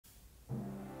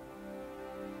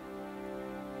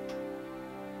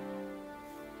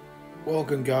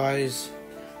Welcome guys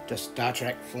to Star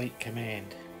Trek Fleet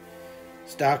Command.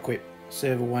 Starquip,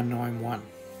 Server 191.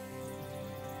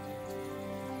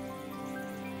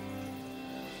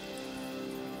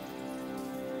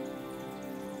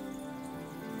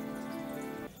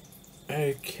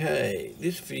 Okay,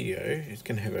 this video is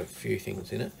going to have a few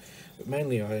things in it, but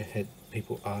mainly I had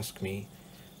people ask me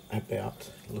about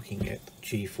looking at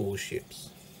G4 ships.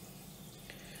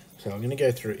 So I'm going to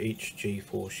go through each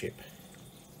G4 ship.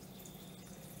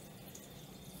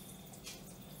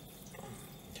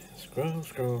 Scroll.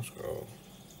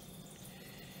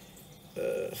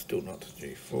 Still not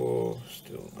G4,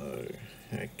 still no.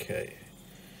 Okay.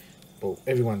 Well,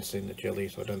 everyone's seen the jelly,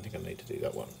 so I don't think I need to do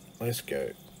that one. Let's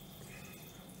go.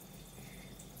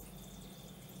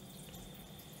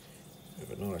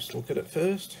 Have a nice look at it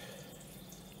first.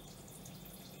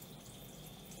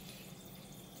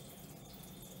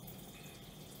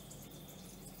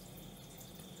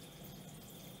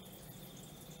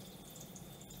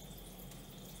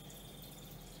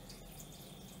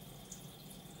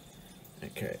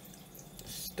 Okay,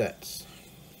 stats.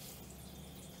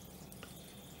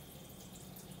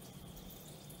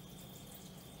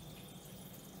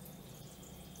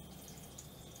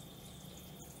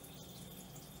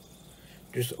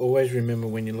 Just always remember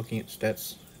when you're looking at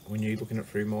stats, when you're looking at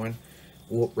through mine,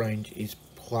 warp range is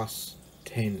plus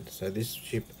 10. So this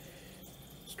ship,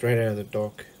 straight out of the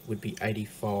dock, would be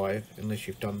 85 unless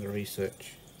you've done the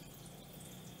research.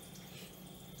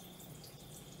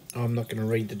 I'm not going to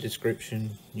read the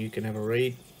description, you can have a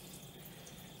read.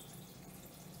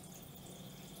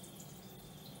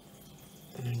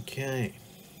 Okay,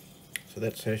 so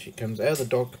that's how she comes out of the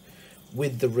dock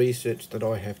with the research that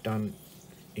I have done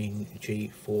in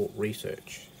G4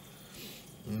 research.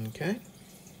 Okay,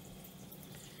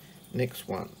 next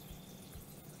one.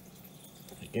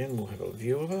 Again, we'll have a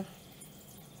view of her.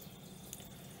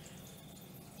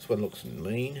 This one looks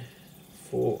mean.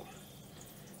 4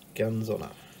 guns on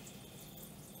her.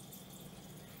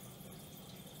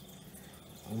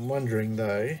 I'm wondering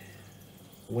though,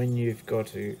 when you've got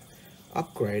to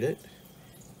upgrade it,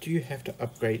 do you have to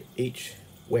upgrade each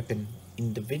weapon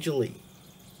individually?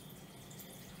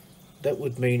 That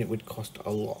would mean it would cost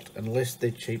a lot, unless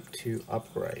they're cheap to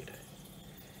upgrade.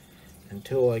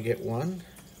 Until I get one,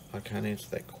 I can't answer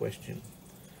that question.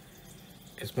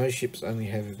 Because most ships only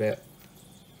have about,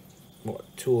 what,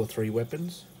 2 or 3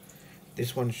 weapons?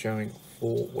 This one's showing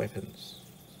 4 weapons.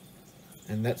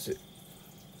 And that's it.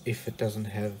 If it doesn't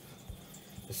have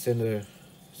the center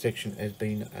section as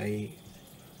being a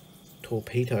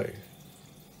torpedo,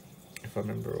 if I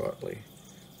remember rightly,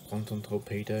 quantum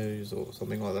torpedoes or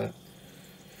something like that.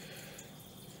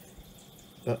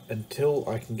 But until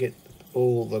I can get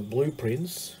all the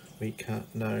blueprints, we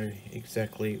can't know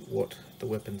exactly what the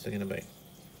weapons are going to be.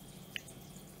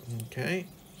 Okay,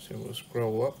 so we'll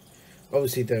scroll up.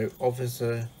 Obviously the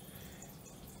officer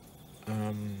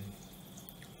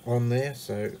on there,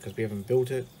 so because we haven't built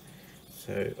it,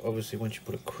 so obviously once you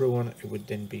put a crew on it, it would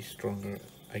then be stronger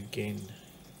again.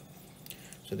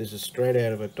 So this is straight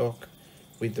out of a dock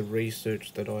with the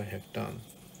research that I have done.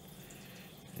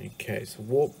 Okay, so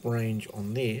warp range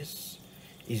on this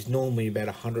is normally about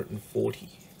 140.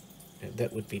 Now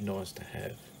that would be nice to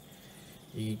have.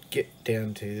 You get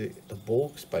down to the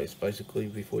Borg space basically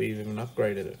before you even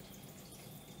upgraded it.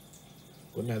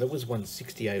 Well, no, that was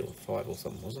 168 or 5 or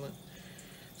something, wasn't it?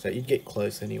 So you'd get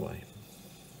close anyway.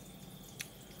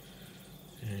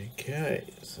 Okay,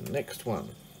 so next one.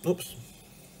 Oops.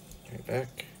 Go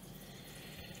back.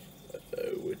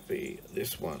 Would be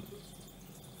this one.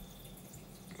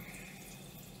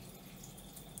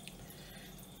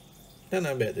 Don't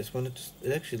know about this one.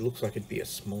 It actually looks like it'd be a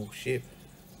small ship.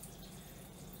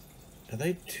 Are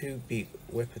they 2 big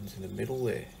weapons in the middle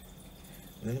there?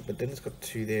 But then it's got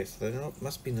 2 there, so they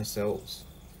must be nacelles.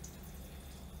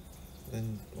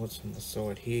 Then what's on the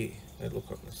side here? They look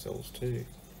like nacelles too.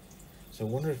 So I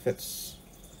wonder if it's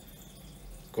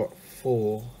got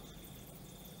 4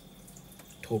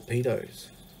 torpedoes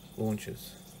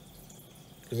launchers,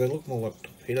 because they look more like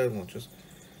torpedo launchers,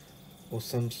 or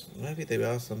maybe they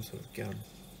are some sort of gun.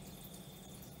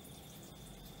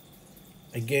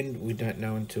 Again, we don't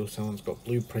know until someone's got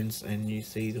blueprints and you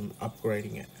see them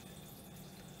upgrading it,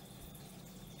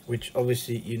 which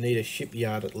obviously you need a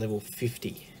shipyard at level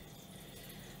 50.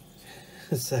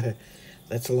 So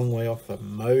that's a long way off for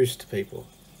most people.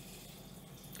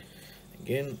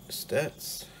 Again,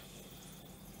 stats.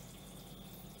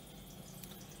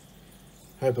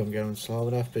 Hope I'm going slow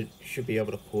enough, but you should be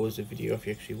able to pause the video if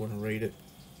you actually want to read it.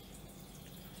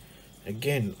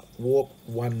 Again, warp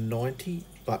 190,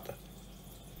 but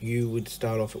you would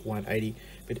start off at 180.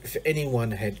 But if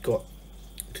anyone had got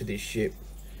to this ship,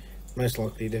 most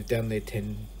likely they've done their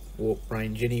 10 warp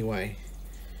range anyway,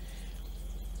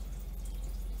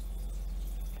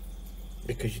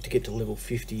 because to get to level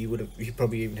 50 you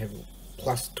probably even have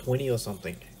plus 20 or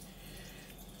something.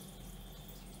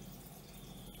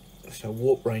 So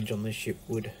warp range on this ship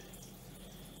would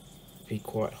be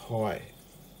quite high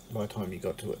by the time you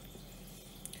got to it.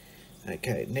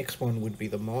 Okay, next one would be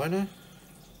the miner.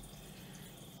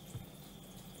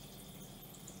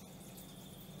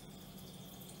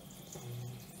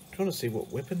 I'm trying to see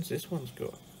what weapons this one's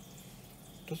got.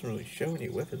 Doesn't really show any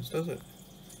weapons, does it?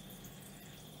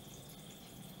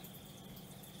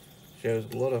 Shows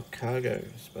a lot of cargo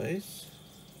space.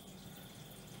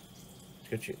 It's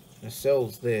got your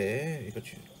nacelles there. You've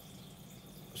got your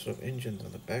sort of engines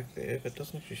on the back there, but it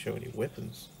doesn't actually show any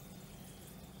weapons.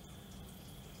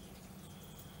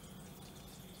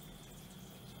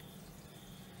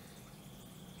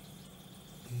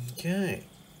 Okay.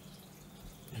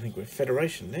 I think we're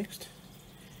Federation next.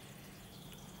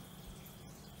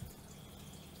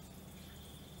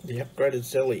 The upgraded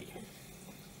Zelly.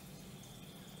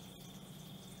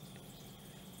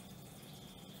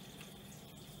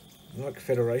 Like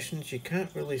Federations, you can't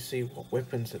really see what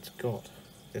weapons it's got.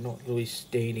 They're not really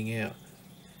standing out.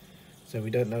 So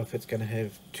we don't know if it's going to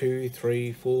have 2,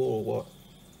 3, 4 or what.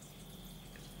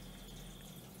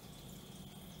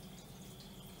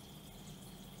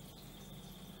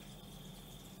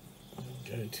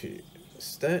 Go to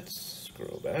stats,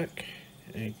 scroll back.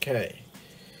 Okay.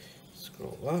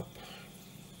 Scroll up.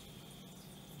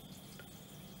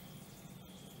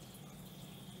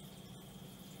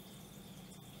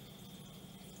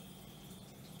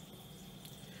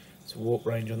 So warp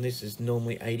range on this is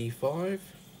normally 85.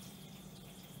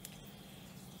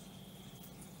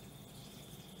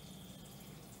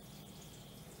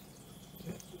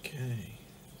 Okay.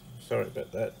 Sorry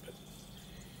about that.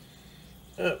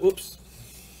 But, whoops.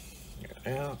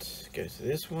 Go out. Go to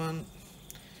this one.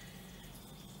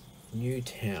 New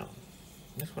Town.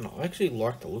 This one, I actually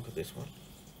like the look of this one.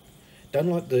 Don't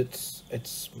like that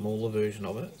it's smaller version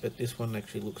of it, but this one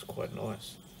actually looks quite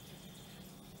nice.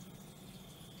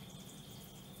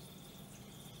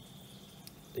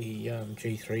 The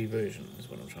G3 version is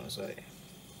what I'm trying to say.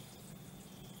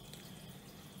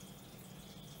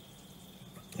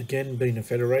 Again, being a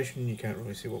Federation, you can't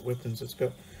really see what weapons it's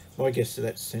got. My guess is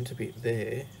that centre bit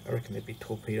there, I reckon there'd be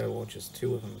torpedo launchers,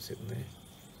 2 of them sitting there.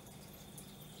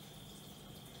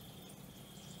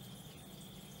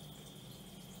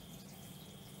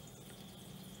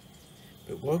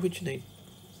 But why would you need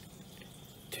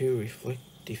 2 reflect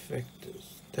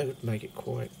deflectors? That would make it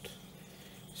quite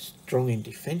strong in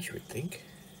defense, you would think.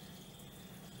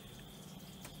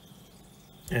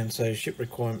 And so ship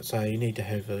requirements say you need to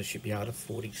have a shipyard of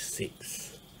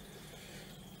 46.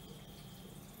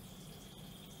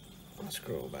 I'll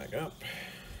scroll back up.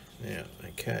 Now,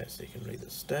 okay, so you can read the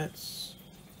stats.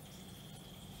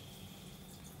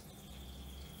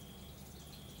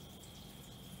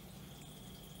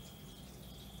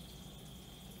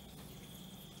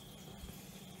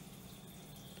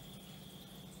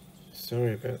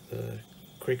 Sorry about the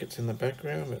crickets in the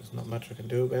background, but there's not much I can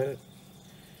do about it.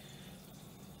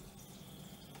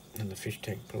 And the fish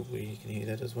tank, probably you can hear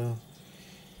that as well.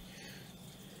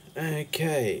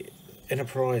 Okay,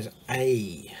 Enterprise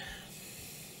A.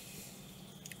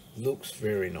 Looks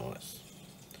very nice.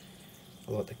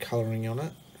 I like the colouring on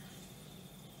it.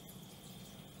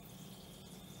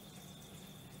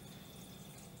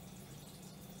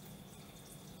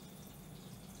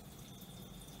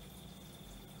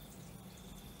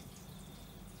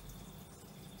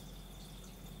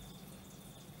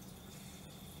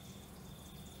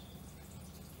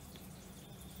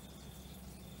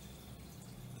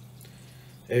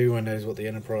 Everyone knows what the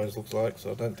Enterprise looks like,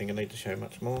 so I don't think I need to show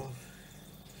much more.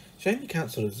 Shame you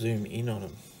can't sort of zoom in on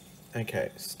them.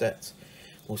 Okay, stats.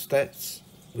 Well, stats,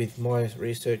 with my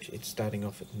research, it's starting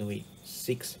off at nearly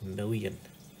 6 million.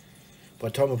 By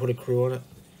the time I put a crew on it,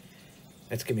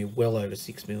 that's going to be well over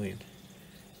 6 million.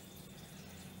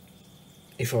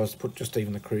 If I was to put just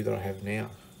even the crew that I have now.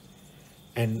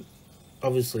 And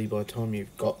obviously by the time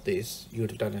you've got this, you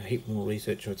would have done a heap more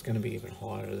research, so it's going to be even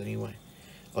higher anyway.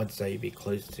 I'd say you'd be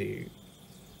close to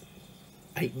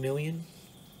 8 million,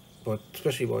 but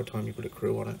especially by the time you put a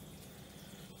crew on it.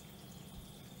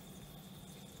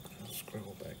 I'll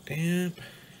scroll back down.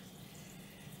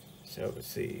 So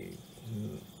obviously,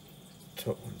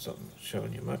 top one's not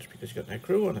showing you much because you've got no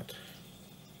crew on it.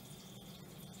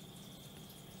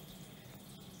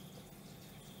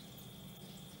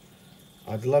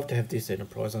 I'd love to have this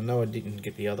Enterprise. I know I didn't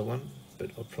get the other one, but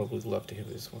I'd probably love to have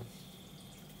this one.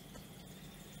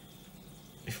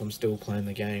 If I'm still playing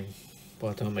the game by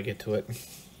the time I get to it.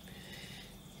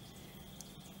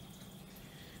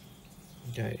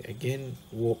 Okay, again,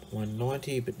 warp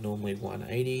 190, but normally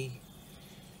 180.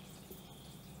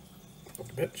 I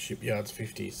bet the shipyard's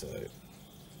 50, so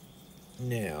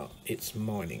now it's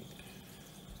mining.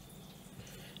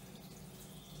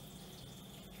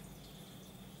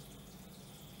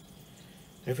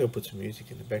 If I put some music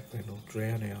in the background, it'll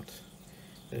drown out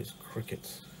those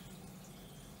crickets.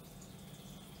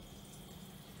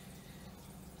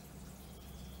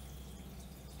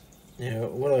 Now,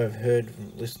 what I've heard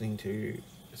from listening to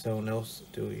someone else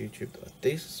do a YouTube,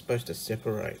 these are supposed to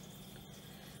separate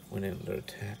when under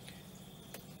attack.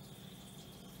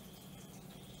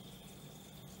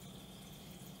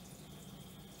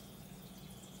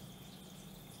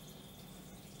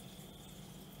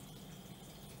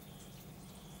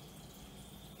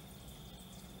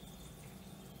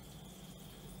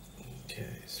 Okay,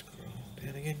 scroll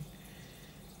down again.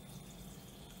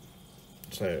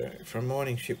 So, for a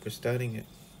mining ship, we're starting at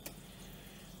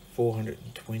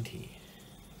 420.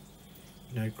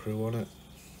 No crew on it.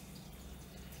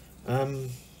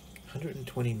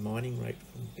 120 mining rate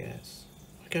from gas.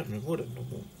 I can't remember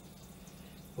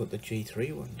what the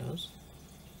G3 one does.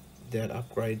 Without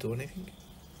upgrades or anything.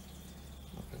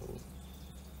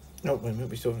 Oh, wait a minute,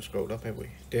 we still haven't scrolled up, have we?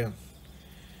 Down.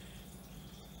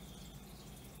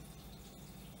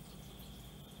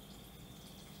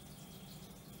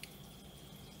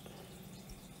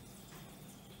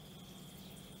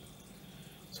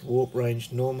 Warp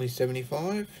range normally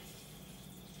 75,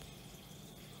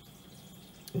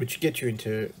 which gets you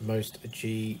into most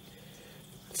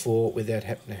G4 without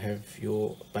having to have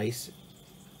your base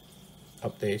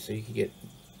up there, so you can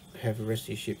have the rest of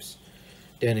your ships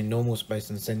down in normal space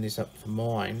and send this up for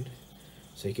mine,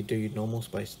 so you could do your normal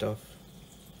space stuff.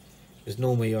 Because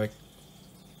normally, like,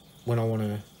 when I want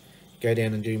to go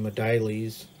down and do my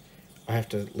dailies, I have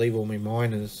to leave all my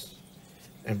miners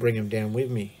and bring them down with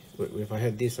me. If I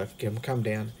had this, I could come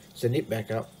down, send it back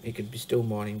up, it could be still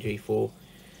mining G4,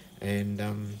 and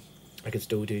I could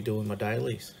still doing my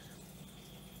dailies.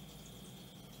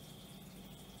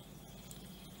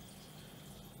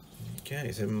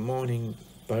 Okay, so mining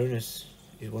bonus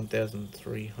is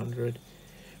 1,300,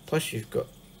 plus you've got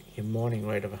your mining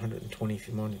rate of 120 if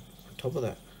you're mining on top of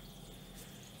that.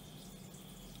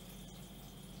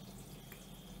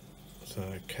 So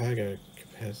cargo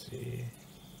capacity.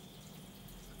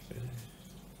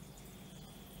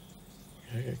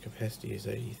 Cargo capacity is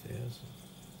 80,000.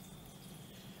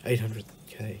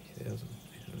 800k,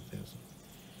 800,000.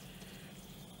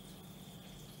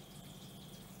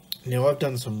 Now I've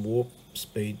done some warp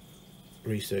speed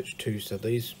research too, so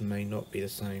these may not be the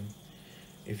same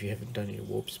if you haven't done your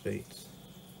warp speeds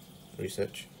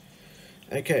research.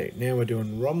 Okay, now we're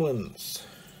doing Romulans.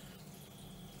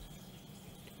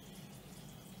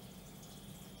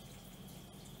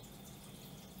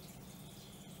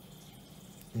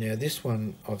 Now this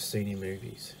one I've seen in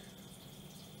movies.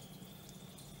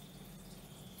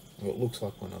 Well, it looks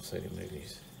like one I've seen in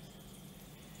movies.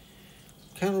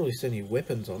 Can't really see any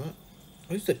weapons on it.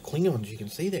 Where's the Klingons? You can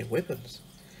see their weapons.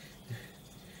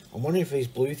 I'm wondering if these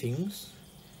blue things,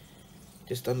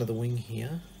 just under the wing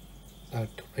here, are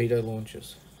torpedo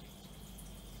launchers.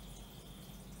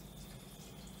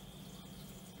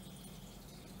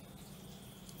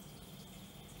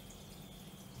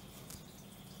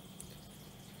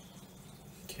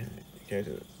 Okay, go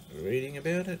to reading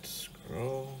about it,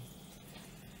 scroll.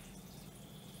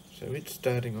 So it's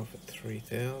starting off at 3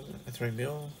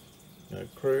 mil, no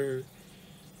crew.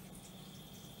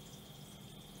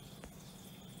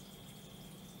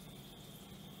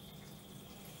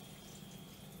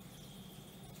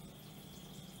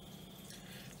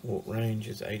 Warp range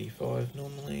is 85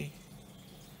 normally.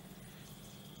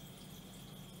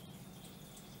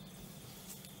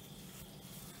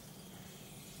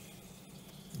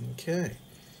 Okay,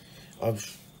 I'm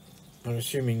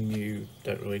assuming you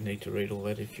don't really need to read all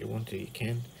that. If you want to, you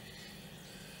can.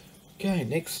 Okay,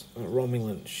 next,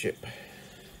 Romulan ship.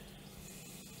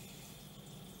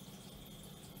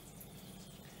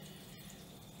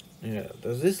 Yeah,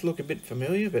 does this look a bit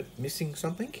familiar, but missing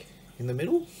something in the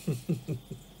middle?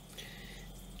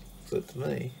 So to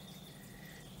me.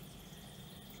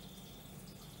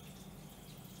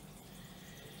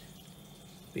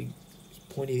 Big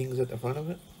pointy things at the front of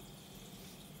it.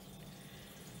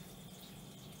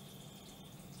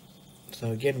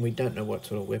 So again, we don't know what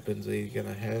sort of weapons they're going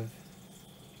to have.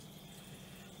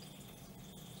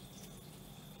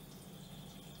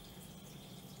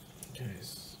 Okay,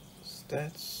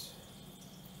 stats.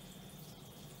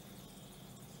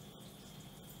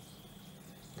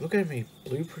 Look at me,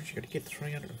 blueprints, you gotta get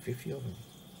 350 of them.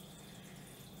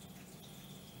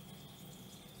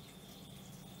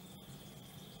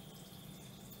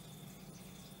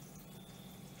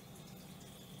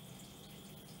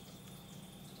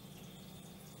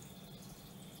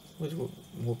 What's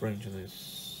more range on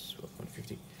this?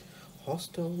 150.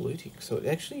 Hostile looting. So it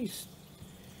actually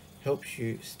helps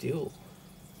you steal.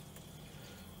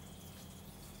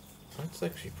 That's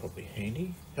actually probably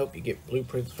handy. Help you get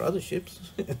blueprints for other ships.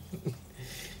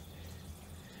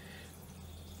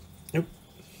 Nope.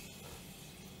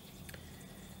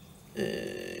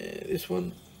 This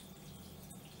one.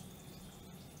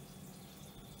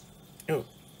 Oh,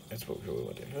 that's what we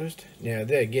want to do first. Now,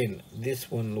 there again,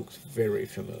 this one looks very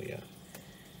familiar.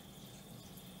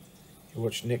 You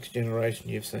watch Next Generation,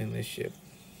 you've seen this ship.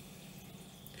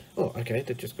 Oh, okay,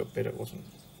 that just got better. It wasn't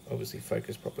obviously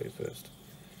focused properly at first.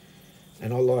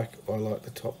 And I like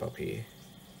the top up here.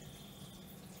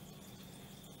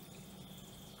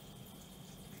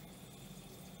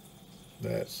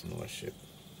 That's a nice ship.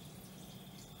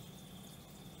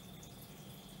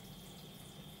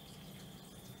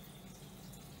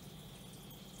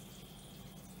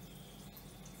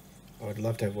 I'd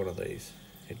love to have one of these.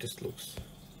 It just looks...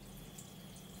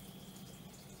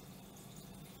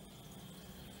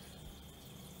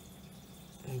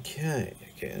 Okay,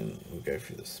 again, we'll go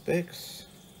through the specs.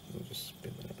 We'll just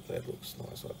spin that. That looks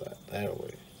nice like that. That'll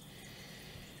work.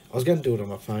 I was going to do it on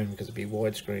my phone because it'd be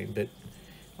widescreen, but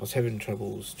I was having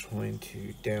troubles trying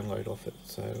to download off it.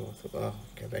 So I thought, oh,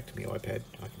 go back to my iPad.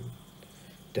 I can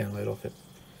download off it.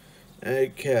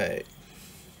 Okay.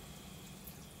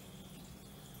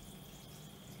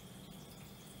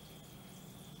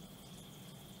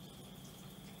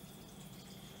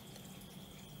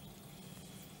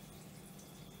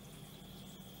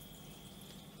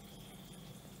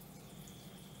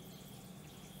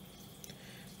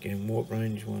 Again, warp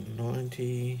range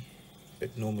 190,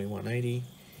 but normally 180.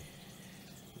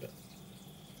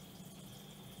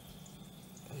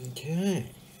 Okay,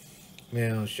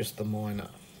 now it's just the miner.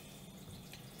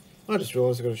 I just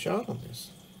realised I got a shard on this.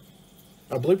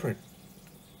 A blueprint.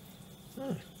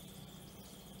 Oh,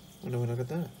 wonder when I got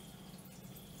that.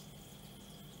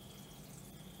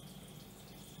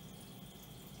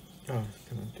 Oh,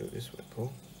 can I do it this way,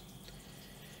 Paul?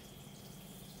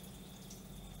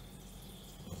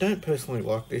 Don't personally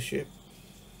like this ship.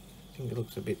 I think it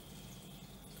looks a bit...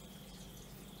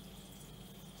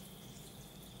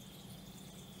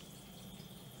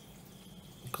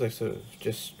 because they sort of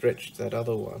just stretched that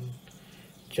other one,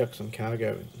 chuck some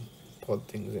cargo and pod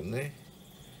things in there.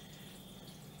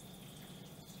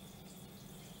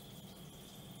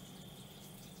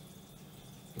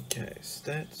 Okay,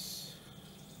 stats.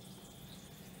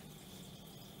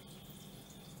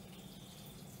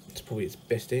 It's probably its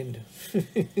best end.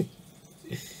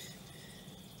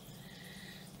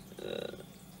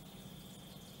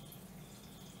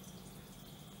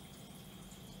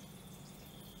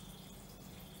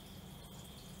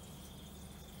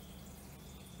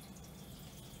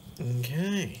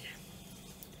 Okay.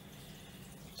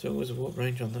 So it was a warp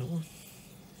range on that one?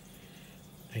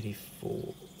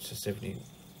 84, so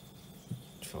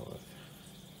 75.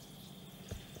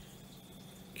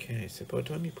 Okay, so by the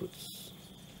time you put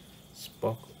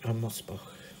Spock, not Spock,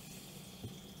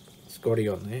 Scotty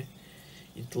on there,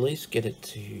 you'd at least get it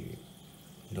to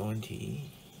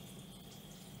 90.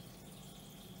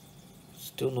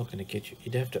 Still not going to get you.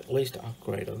 You'd have to at least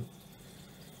upgrade them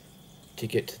to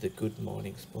get to the good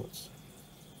mining spots.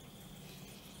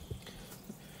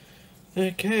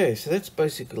 Okay, so that's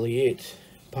basically it,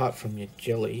 apart from your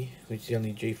jelly, which is the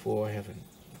only G4 I haven't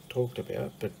talked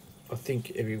about, but I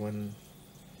think everyone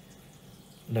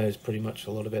knows pretty much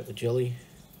a lot about the jelly.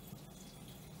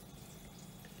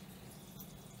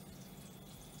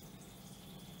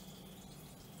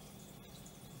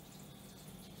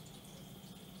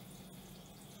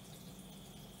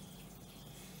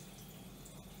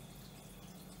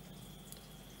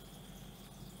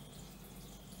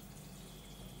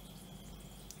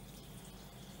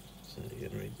 So you're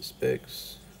going to read the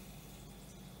specs.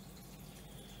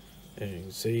 As you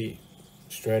can see,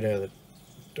 straight out of the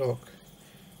dock,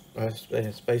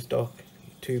 space dock,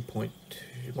 2.2,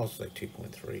 must say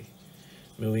 2.3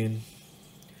 million.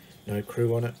 No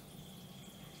crew on it.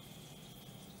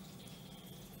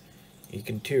 You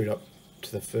can tier it up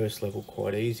to the first level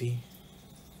quite easy.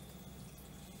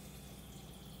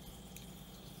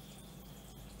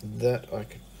 That I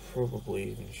could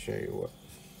probably even show you what.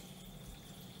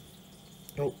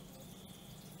 Oh.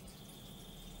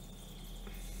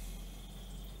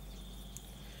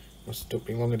 Must have took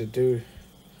me longer to do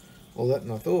all that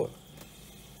than I thought.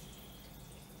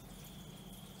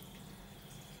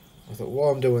 thought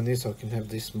while I'm doing this, I can have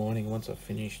this mining once I've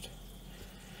finished.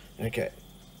 Okay,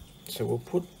 so we'll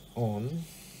put on,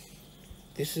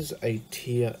 this is a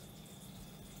tier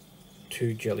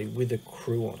 2 jelly with a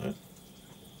crew on it.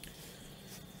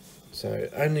 So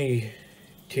only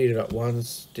tiered it up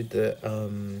once, did the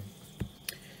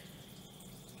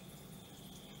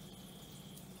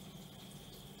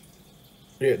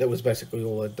yeah, that was basically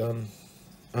all I'd done.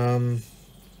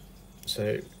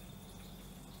 So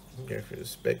I'll go through the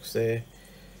specs there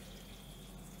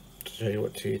to show you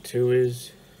what tier 2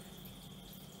 is.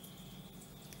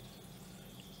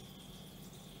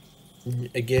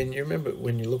 Again, you remember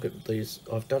when you look at these,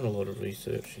 I've done a lot of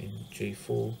research in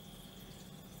G4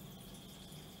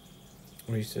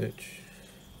 research.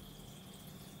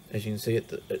 As you can see,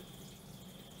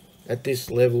 at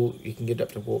this level you can get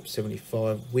up to warp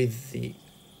 75 with the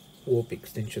warp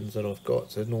extensions that I've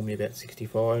got, so normally about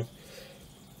 65.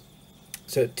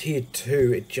 So at tier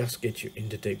 2 it just gets you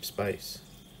into deep space.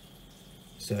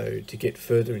 So to get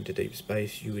further into deep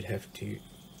space you would have to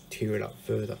tier it up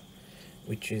further,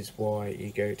 which is why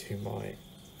you go to my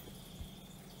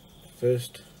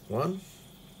first one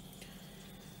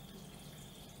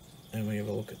and we have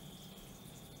a look at,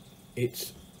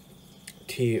 it's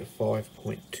tier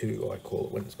 5.2 I call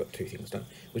it when it's got 2 things done,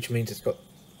 which means it's got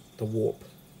the warp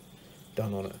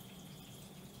done on it.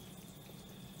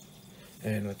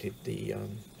 And I did the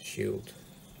shield.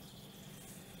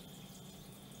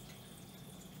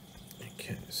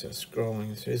 Okay, so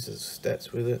scrolling through the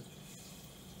stats with it.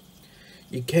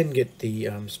 You can get the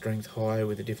strength higher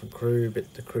with a different crew,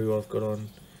 but the crew I've got on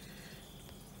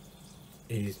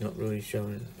is not really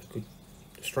showing a good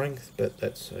strength, but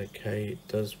that's okay. It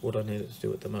does what I need it to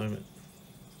do at the moment.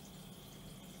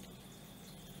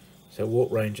 So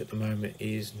warp range at the moment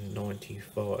is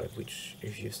 95, which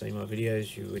if you've seen my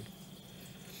videos you would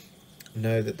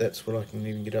know that that's what I can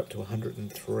even get up to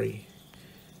 103.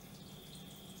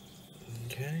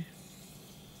 Okay.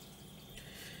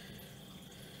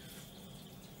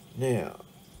 Now,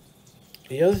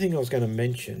 the other thing I was going to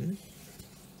mention,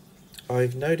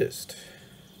 I've noticed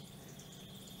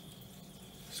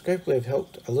Scopely have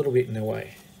helped a little bit in their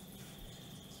way.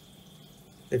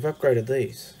 They've upgraded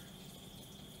these.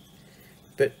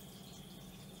 But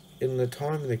in the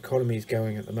time the economy is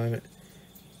going at the moment,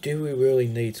 do we really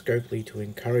need Scopely to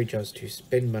encourage us to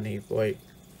spend money by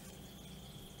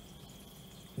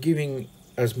giving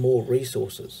us more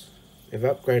resources? They've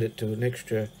upgraded to an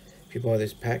extra, if you buy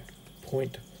this pack,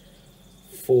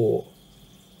 0.4.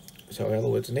 So in other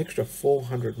words, an extra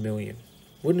 400 million.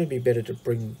 Wouldn't it be better to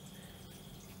bring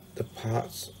the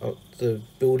parts of the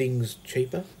buildings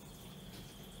cheaper?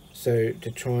 So to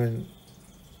try and,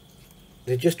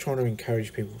 they're just trying to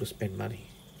encourage people to spend money.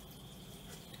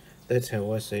 That's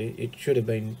how I see it. It should have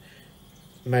been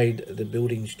made the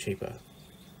buildings cheaper,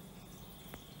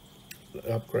 the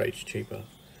upgrades cheaper.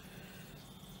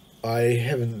 I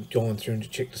haven't gone through and to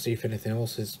check to see if anything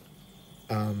else is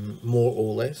more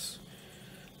or less.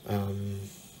 I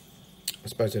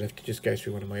suppose I'd have to just go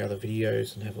through one of my other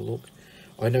videos and have a look.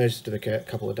 I noticed it a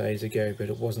couple of days ago, but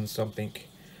it wasn't something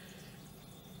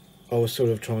I was sort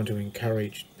of trying to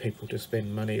encourage people to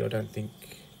spend money. I don't think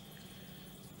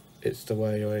it's the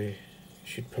way I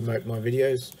should promote my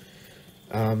videos.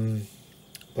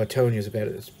 By telling you about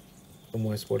it, it's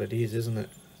almost what it is, isn't it?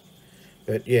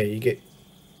 But yeah, you get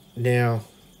now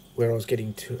where I was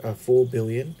getting to 4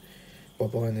 billion by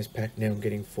buying this pack. Now I'm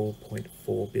getting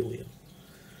 4.4 billion.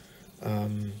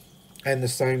 And the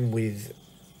same with,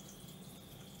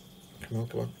 come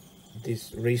on,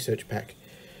 this research pack.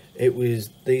 It was,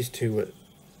 these two were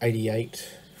 88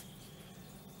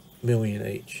 million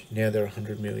each. Now they're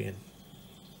 100 million.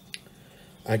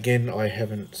 Again, I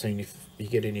haven't seen if you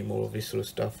get any more of this sort of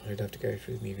stuff. I'd have to go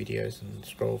through my videos and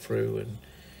scroll through and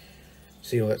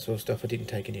see all that sort of stuff. I didn't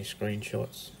take any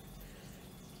screenshots.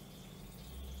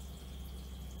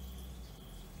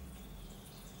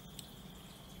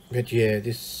 But yeah,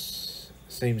 this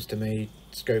seems to me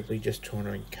Scopely just trying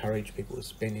to encourage people to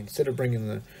spend instead of bringing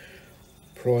the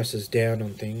prices down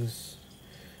on things.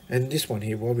 And this one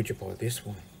here, why would you buy this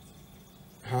one?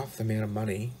 Half the amount of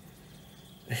money.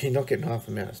 You're not getting half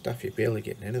the amount of stuff, you're barely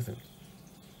getting anything.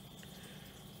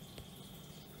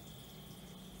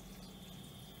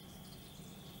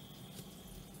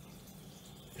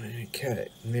 Okay,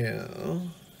 now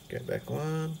go back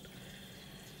one.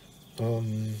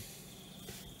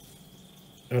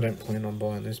 I don't plan on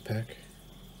buying this pack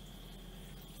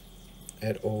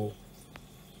at all.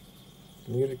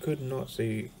 We could not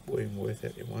see being worth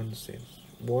it in one sense.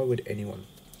 Why would anyone?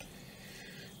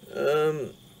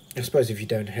 I suppose if you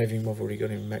don't have him, I've already got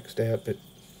him maxed out, but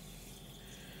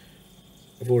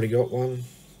I've already got one,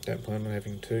 don't plan on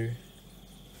having two.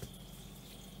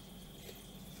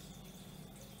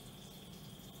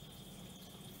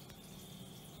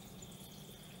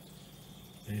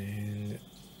 And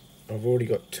I've already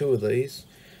got two of these.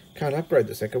 Can't upgrade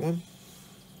the second one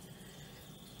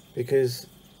because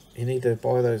you need to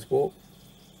buy those warp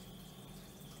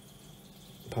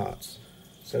parts.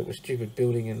 So we're stupid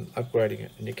building and upgrading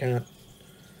it, and you can't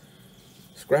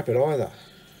scrap it either.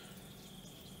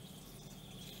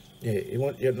 Yeah,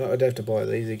 I'd have to buy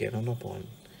these again. I'm not buying.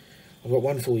 I've got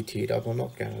one fully tiered up. I'm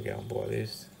not going to go and buy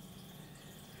this.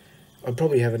 I'd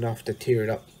probably have enough to tier it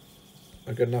up.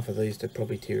 I've got enough of these to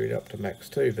probably tier it up to max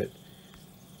 2, but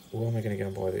why am I going to go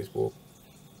and buy these warp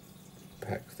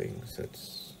pack things?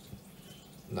 That's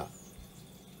no.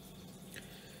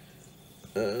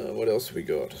 What else have we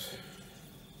got?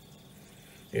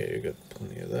 Yeah, you've got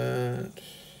plenty of that.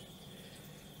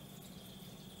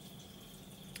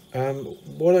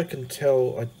 What I can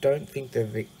tell, I don't think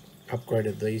they've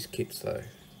upgraded these kits though.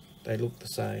 They look the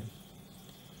same.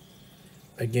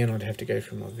 Again, I'd have to go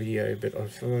through my video, but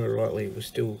if I remember rightly, it was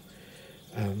still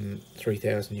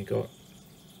 3,000 you got.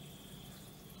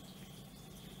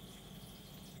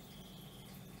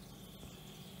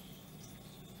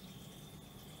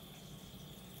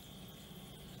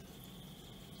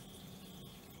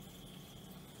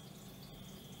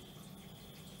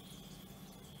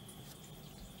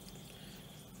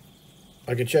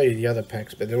 I can show you the other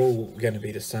packs, but they're all going to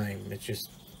be the same. It's just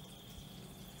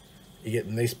you're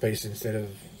getting this piece instead of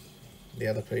the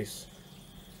other piece.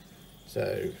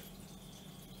 So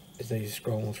as you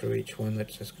scroll through each one,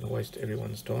 that's just going to waste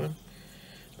everyone's time.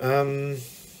 You've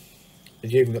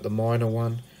even got the minor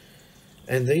one,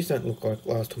 and these don't look like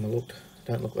last time I looked.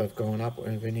 Don't look like they've gone up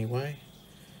in any way.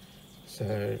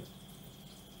 So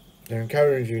they're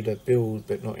encouraging you to build,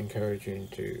 but not encouraging you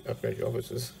to upgrade your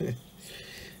officers.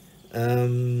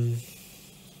 And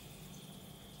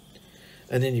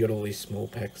then you got all these small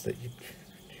packs that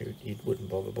you wouldn't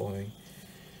bother buying.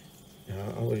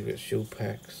 I always got shield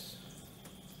packs.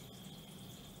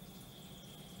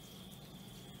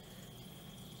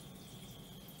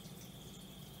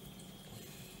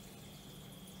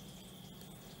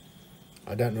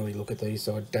 I don't really look at these,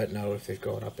 so I don't know if they've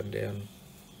gone up and down.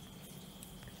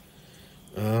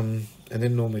 And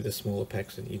then normally the smaller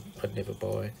packs that I'd never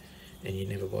buy, and you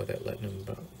never buy that Latinum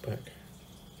pack.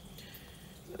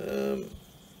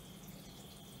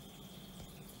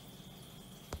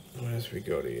 What else we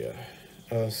got here?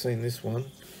 I've seen this one.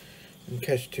 And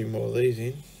catch two more of these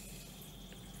in.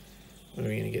 What are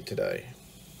we going to get today?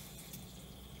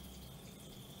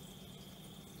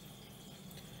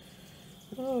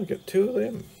 Oh, I got two of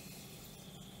them.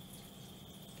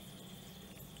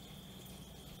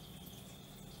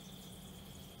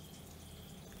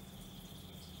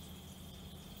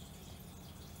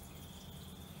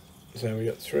 So we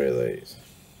got three of these.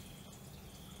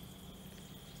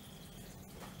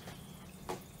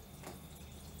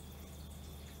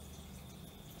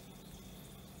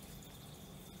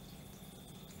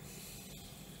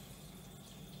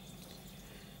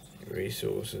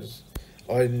 Resources.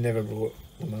 I never bought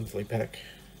the monthly pack.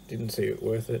 Didn't see it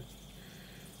worth it.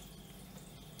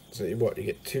 So what, you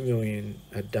get 2 million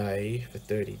a day for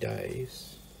 30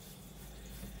 days.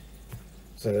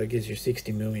 So that gives you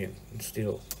 60 million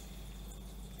still.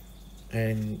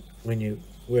 And when you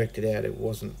worked it out, it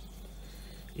wasn't,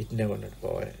 you'd no one would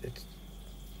buy it.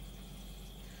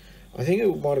 I think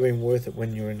it might have been worth it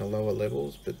when you're in the lower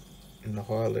levels, but in the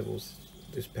higher levels,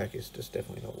 this pack is just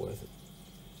definitely not worth it.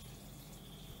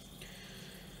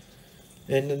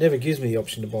 And it never gives me the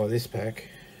option to buy this pack.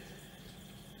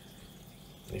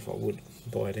 If I would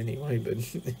buy it anyway, but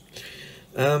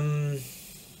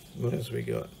what else we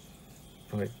got?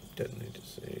 I don't need to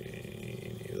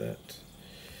see any of that.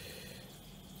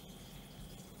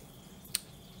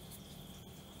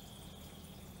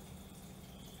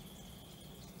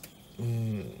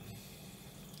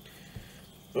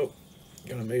 Oh,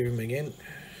 gonna move him again.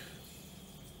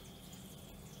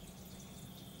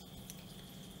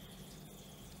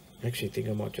 I actually think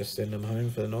I might just send them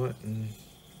home for the night, and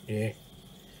yeah, I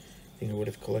think I would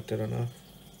have collected enough.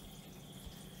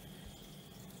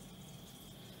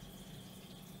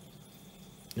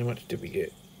 How much did we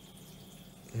get?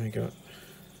 We got,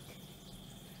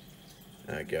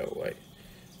 go away.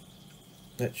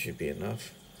 That should be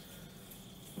enough.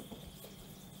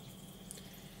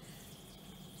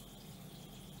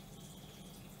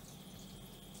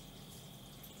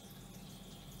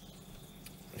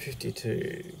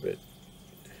 $52, but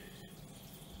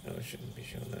I shouldn't be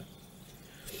showing that.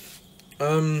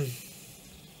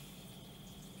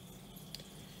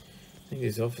 think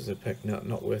this officer pack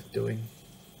not worth doing.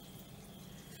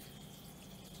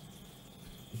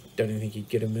 Don't even think you'd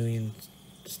get 1 million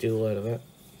steel out of that.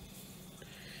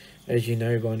 As you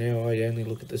know by now, I only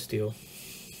look at the steel.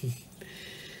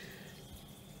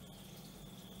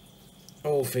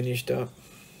 All finished up.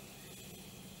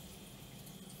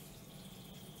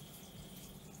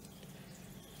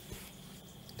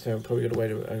 So I've probably got to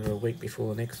wait over a week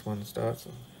before the next one starts.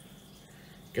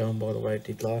 Going by the way it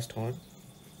did last time.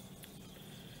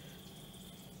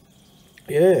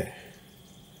 Yeah.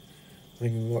 I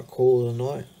think we might call it a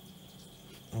night.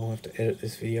 I'll have to edit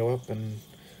this video up and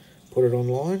put it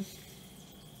online.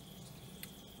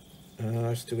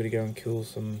 I've still got to go and kill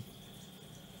some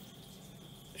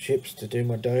ships to do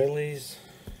my dailies.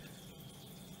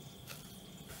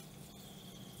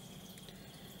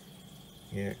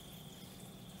 Yeah.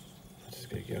 I'm just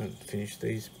going to go and finish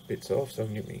these bits off so I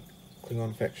can get my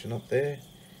Klingon faction up there.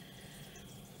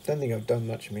 Don't think I've done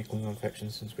much of my Klingon faction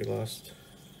since we last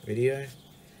video.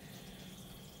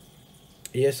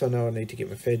 Yes, I know I need to get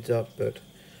my feds up, but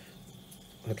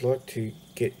I'd like to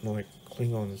get my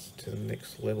Klingons to the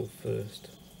next level first,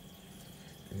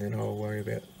 and then I'll worry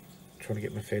about trying to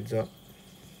get my feds up.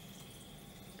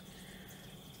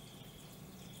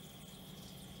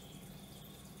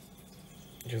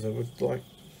 Because I would like,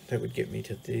 that would get me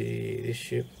to this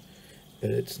ship, but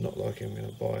it's not like I'm going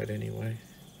to buy it anyway.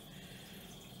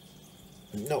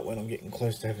 Not when I'm getting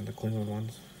close to having the Klingon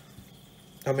ones.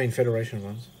 I mean Federation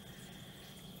ones.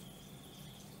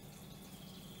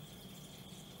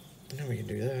 No, we can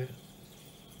do that.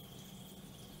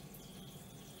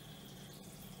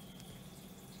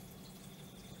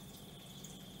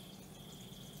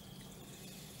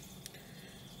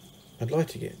 I'd like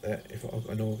to get that if I've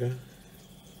got an auger.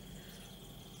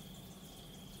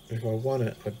 If I want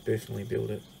it, I'd definitely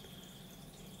build it.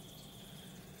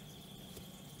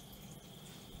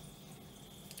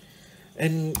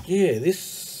 And yeah,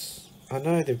 this, I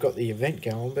know they've got the event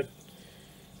going, but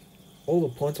all the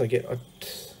points I get,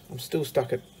 I'm still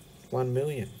stuck at 1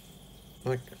 million.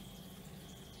 Like,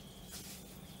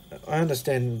 I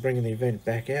understand bringing the event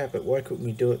back out, but why couldn't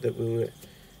we do it that we were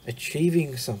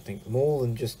achieving something more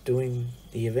than just doing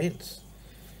the events?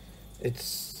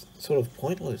 It's sort of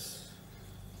pointless.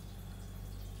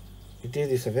 You do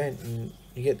this event and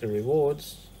you get the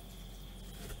rewards.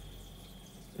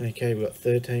 Okay, we've got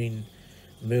 13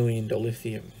 million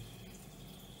dilithium.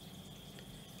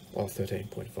 Well,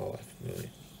 13.5 million.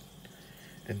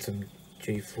 And some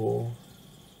G4 for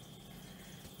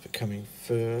coming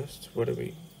first. What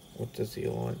does the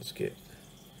Alliance get?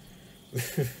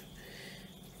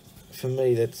 For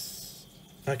me, that's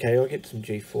okay. I'll get some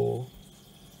G4.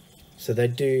 So they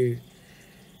do.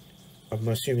 I'm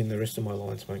assuming the rest of my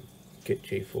Alliance won't get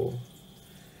G4.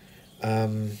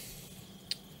 And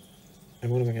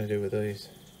what am I going to do with these?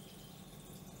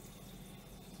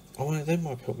 Oh, that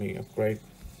might help me upgrade.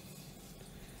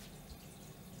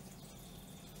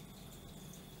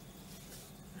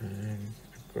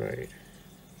 Upgrade.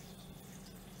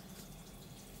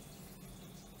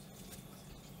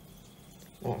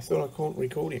 Oh, I thought I can't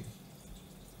record him.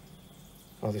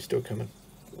 Oh, they're still coming.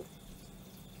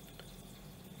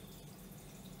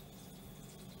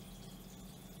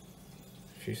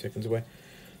 A few seconds away.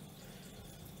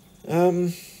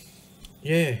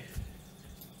 Yeah.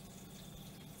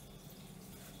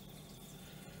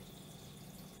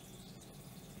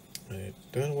 I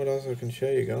don't know what else I can show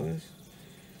you guys.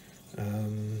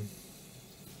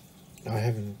 I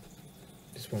haven't,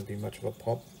 this won't be much of a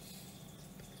pop.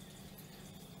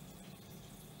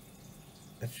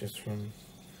 That's just from,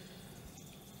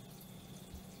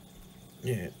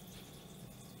 yeah.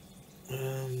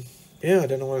 Yeah, I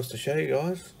don't know what else to show you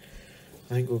guys.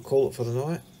 I think we'll call it for the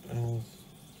night. I'll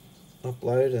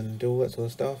upload and do all that sort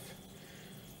of stuff.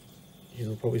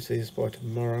 You'll probably see this by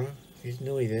tomorrow. He's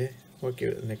nearly there. Might give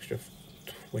it an extra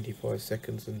 25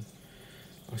 seconds and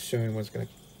I'll show him what it's going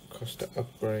to cost to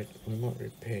upgrade. We might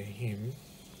repair him.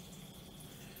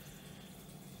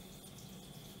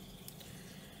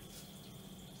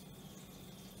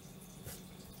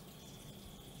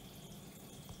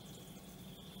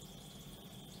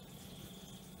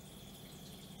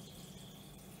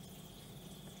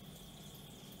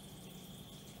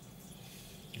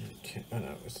 Okay, oh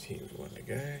no, it's here we want to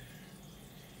go.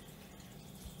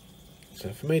 So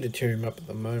for me to tear him up at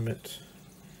the moment,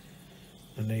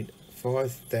 I need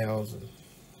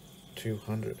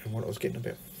 5,200, and what I was getting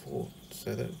about 4,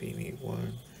 so that would be me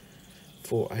 1,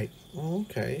 4, 8. Oh,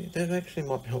 okay, that actually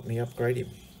might help me upgrade him.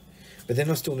 But then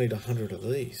I still need 100 of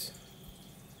these.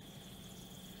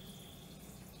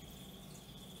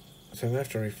 So I'm going to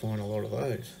have to refine a lot of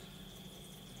those.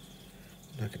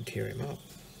 I can tear him up.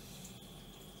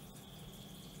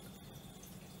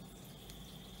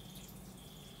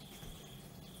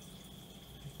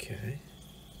 Okay.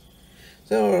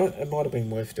 So alright, it might have been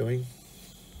worth doing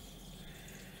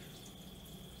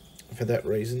for that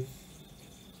reason.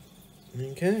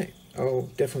 Okay, I'll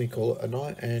definitely call it a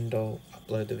night and I'll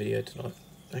upload the video tonight.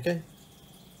 Okay.